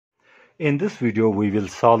In this video, we will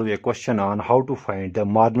solve a question on how to find the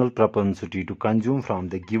marginal propensity to consume from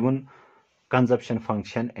the given consumption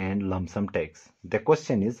function and lump sum tax. The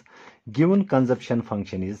question is, given consumption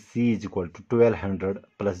function is C is equal to 1200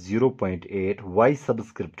 plus 0.8 y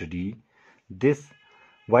subscript d. This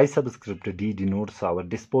y subscript d denotes our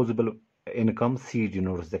disposable income, C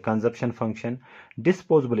denotes the consumption function.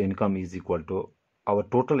 Disposable income is equal to our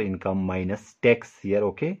total income minus tax here.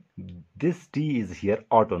 Okay, this t is here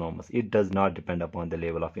autonomous, it does not depend upon the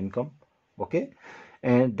level of income. Okay,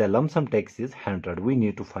 and the lump sum tax is 100. We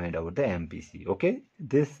need to find out the MPC. Okay,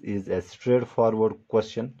 this is a straightforward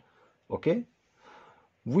question. Okay,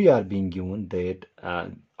 we are being given that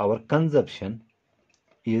our consumption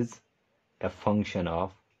is a function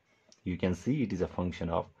of, you can see it is a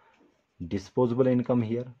function of disposable income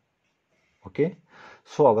here. Okay,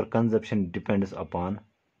 so our consumption depends upon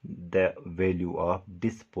the value of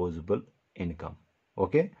disposable income.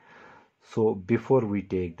 Okay, so before we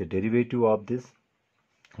take the derivative of this,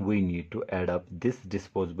 we need to add up this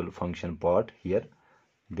disposable function part here.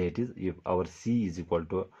 That is, if our C is equal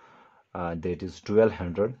to that is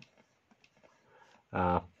 1200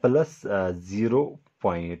 plus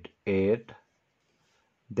 0.8,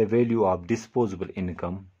 the value of disposable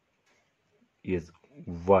income is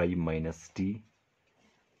y minus t,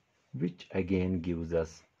 which again gives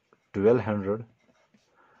us 1200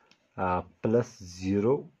 plus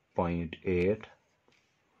 0.8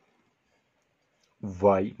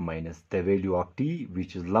 y minus the value of t,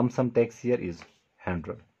 which is lump sum tax here, is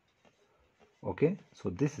 100. Okay, so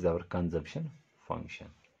this is our consumption function.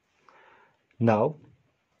 Now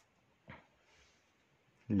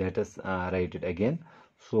let us write it again.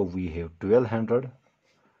 So we have 1200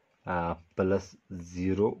 plus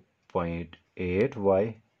 0.8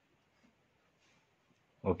 y.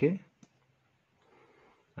 Okay,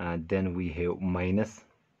 and then we have minus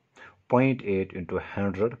 0.8 into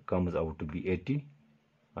 100 comes out to be 80,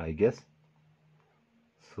 I guess.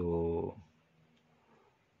 So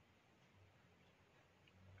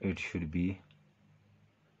it should be,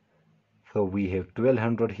 so we have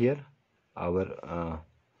 1200 here. Our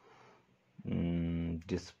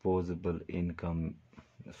disposable income,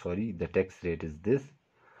 sorry, the tax rate is this.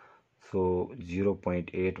 So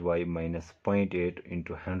 0.8 y minus 0.8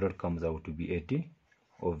 into 100 comes out to be 80,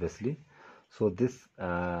 obviously. So this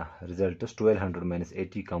result is 1200 minus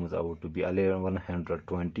 80 comes out to be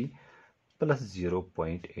 1120 plus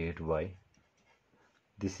 0.8 y.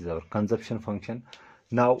 This is our consumption function.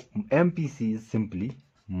 Now MPC is simply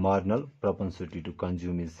marginal propensity to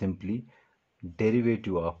consume, is simply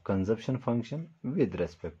derivative of consumption function with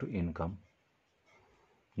respect to income.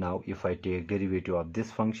 Now if I take derivative of this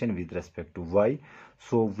function with respect to y,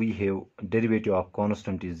 so we have derivative of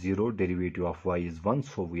constant is 0, derivative of y is 1,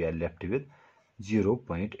 so we are left with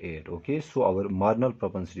 0.8. okay, so our marginal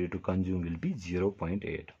propensity to consume will be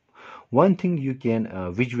 0.8. One thing you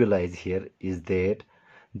can visualize here is that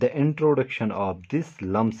the introduction of this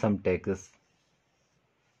lump sum tax,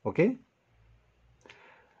 okay,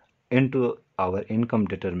 into our income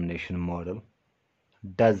determination model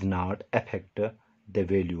does not affect the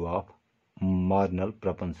value of marginal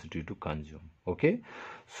propensity to consume. Okay,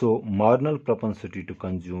 so marginal propensity to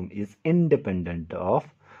consume is independent of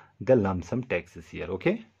the lump sum taxes here.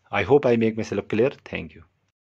 Okay, I hope I make myself clear. Thank you.